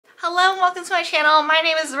Hello and welcome to my channel. My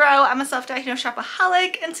name is Ro. I'm a self-diagnosed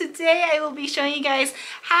shopaholic, and today I will be showing you guys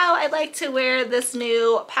how I like to wear this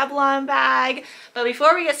new Papillon bag. But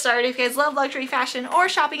before we get started, if you guys love luxury fashion or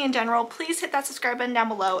shopping in general, please hit that subscribe button down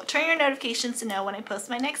below. Turn your notifications to know when I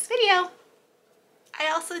post my next video.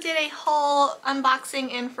 I also did a whole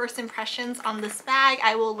unboxing and first impressions on this bag.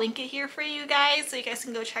 I will link it here for you guys so you guys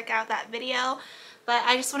can go check out that video. But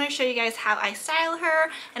I just want to show you guys how I style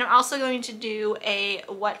her, and I'm also going to do a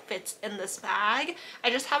what fits in this bag.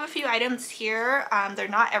 I just have a few items here. They're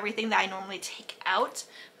not everything that I normally take out,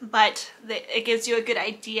 but it gives you a good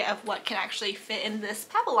idea of what can actually fit in this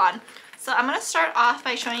Papillon. So I'm going to start off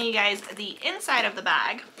by showing you guys the inside of the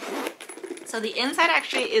bag. So the inside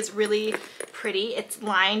actually is really pretty. It's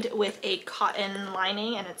lined with a cotton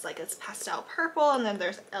lining, and it's like this pastel purple, and then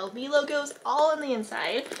there's LV logos all on the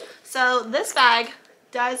inside. So this bag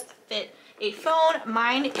does fit a phone.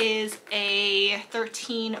 Mine is a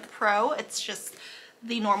 13 Pro. It's just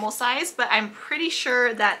the normal size, but I'm pretty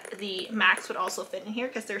sure that the Max would also fit in here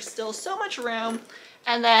because there's still so much room.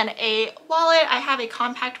 And then a wallet. I have a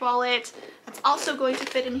compact wallet that's also going to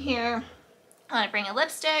fit in here. I bring a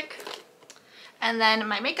lipstick. And then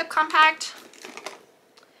my makeup compact.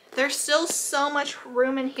 There's still so much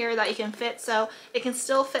room in here that you can fit. So it can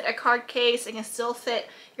still fit a card case. It can still fit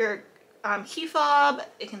your key fob.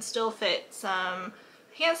 It can still fit some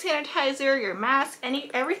hand sanitizer, your mask,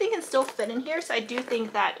 everything can still fit in here. So I do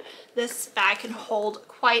think that this bag can hold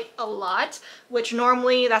quite a lot, which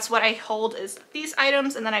normally that's what I hold is these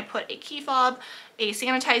items. And then I put a key fob, a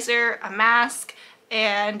sanitizer, a mask,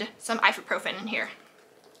 and some ibuprofen in here.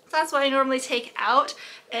 That's what I normally take out,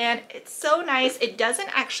 and it's so nice. It doesn't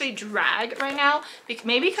actually drag right now,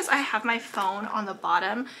 maybe because I have my phone on the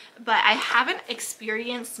bottom, but I haven't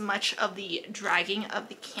experienced much of the dragging of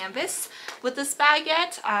the canvas with this bag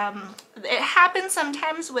yet. It happens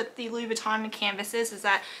sometimes with the Louis Vuitton canvases, is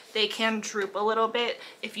that they can droop a little bit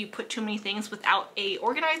if you put too many things without a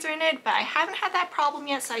organizer in it, but I haven't had that problem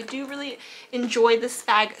yet, so I do really enjoy this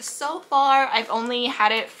bag so far. I've only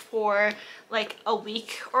had it for like a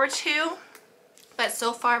week or two, but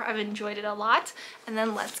so far I've enjoyed it a lot. And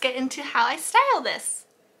then let's get into how I style this.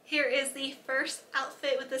 Here is the first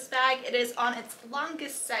outfit with this bag. It is on its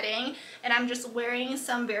longest setting, and I'm just wearing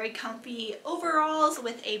some very comfy overalls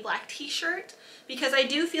with a black t-shirt because I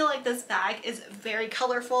do feel like this bag is very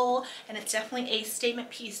colorful and it's definitely a statement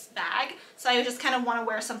piece bag. So I just kind of want to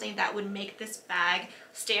wear something that would make this bag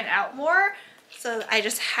stand out more. So I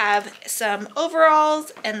just have some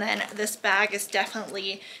overalls, and then this bag is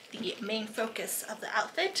definitely the main focus of the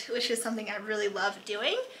outfit, which is something I really love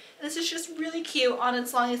doing. And this is just really cute on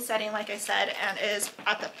its longest setting, like I said, and is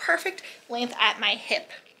at the perfect length at my hip.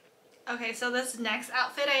 Okay, so this next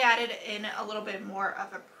outfit I added in a little bit more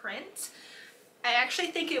of a print. I actually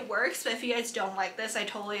think it works, but if you guys don't like this, I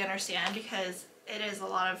totally understand because it is a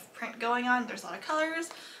lot of print going on. There's a lot of colors,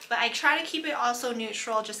 but I try to keep it also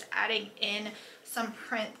neutral, just adding in some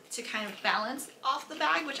print to kind of balance off the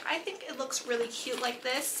bag, which I think it looks really cute like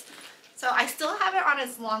this. So I still have it on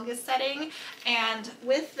its longest setting, and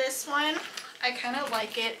with this one, I kind of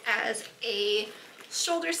like it as a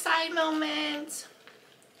shoulder side moment.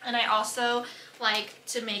 And I also like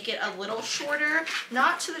to make it a little shorter,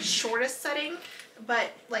 not to the shortest setting,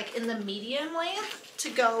 but like in the medium length to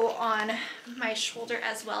go on my shoulder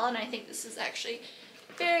as well. And I think this is actually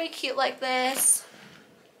very cute like this.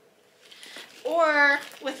 Or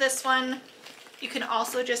with this one, you can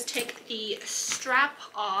also just take the strap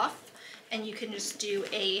off and you can just do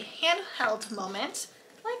a handheld moment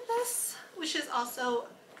like this, which is also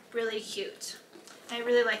really cute. I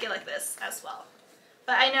really like it like this as well.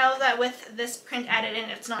 But I know that with this print added in,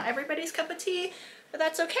 it's not everybody's cup of tea, but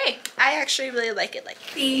that's okay. I actually really like it like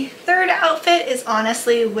that. The third outfit is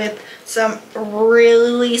honestly with some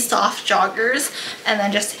really soft joggers and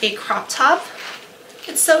then just a crop top.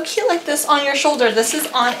 It's so cute like this on your shoulder. This is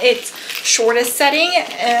on its shortest setting,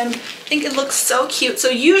 and I think it looks so cute. So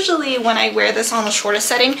usually when I wear this on the shortest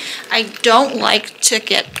setting, I don't like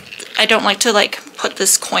to like put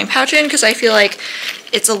this coin pouch in because I feel like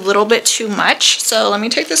it's a little bit too much. So let me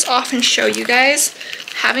take this off and show you guys.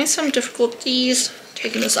 Having some difficulties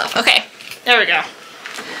taking this off. Okay, there we go.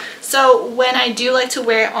 So when I do like to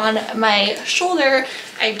wear it on my shoulder,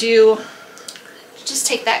 I do just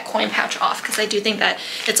take that coin pouch off because I do think that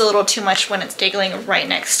it's a little too much when it's dangling right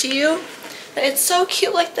next to you. But it's so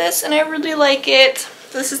cute like this, and I really like it.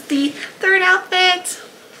 This is the third outfit.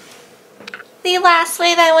 The last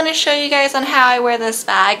way that I want to show you guys on how I wear this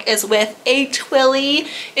bag is with a twilly.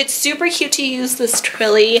 It's super cute to use this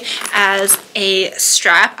twilly as a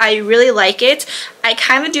strap. I really like it. I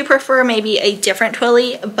kind of do prefer maybe a different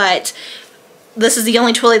twilly, but this is the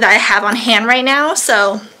only twilly that I have on hand right now,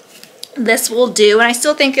 so this will do, and I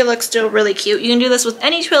still think it looks still really cute. You can do this with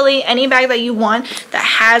any twilly, any bag that you want that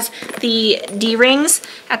has the D-rings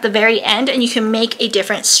at the very end, and you can make a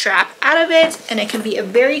different strap out of it, and it can be a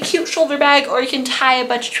very cute shoulder bag, or you can tie a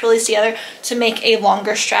bunch of twillies together to make a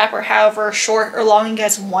longer strap, or however short or long you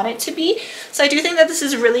guys want it to be. So I do think that this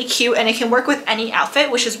is really cute, and it can work with any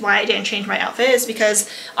outfit, which is why I didn't change my outfit, is because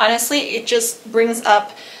honestly it just brings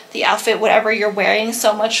up the outfit, whatever you're wearing,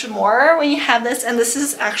 so much more when you have this. And this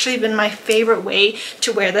has actually been my favorite way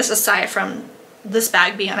to wear this, aside from this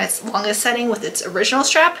bag being on its longest setting with its original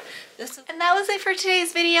strap. And that was it for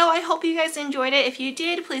today's video. I hope you guys enjoyed it. If you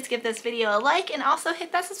did, please give this video a like, and also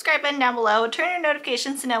hit that subscribe button down below. Turn on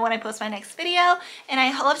notifications to know when I post my next video. And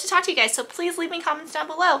I love to talk to you guys, so please leave me comments down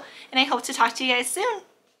below. And I hope to talk to you guys soon.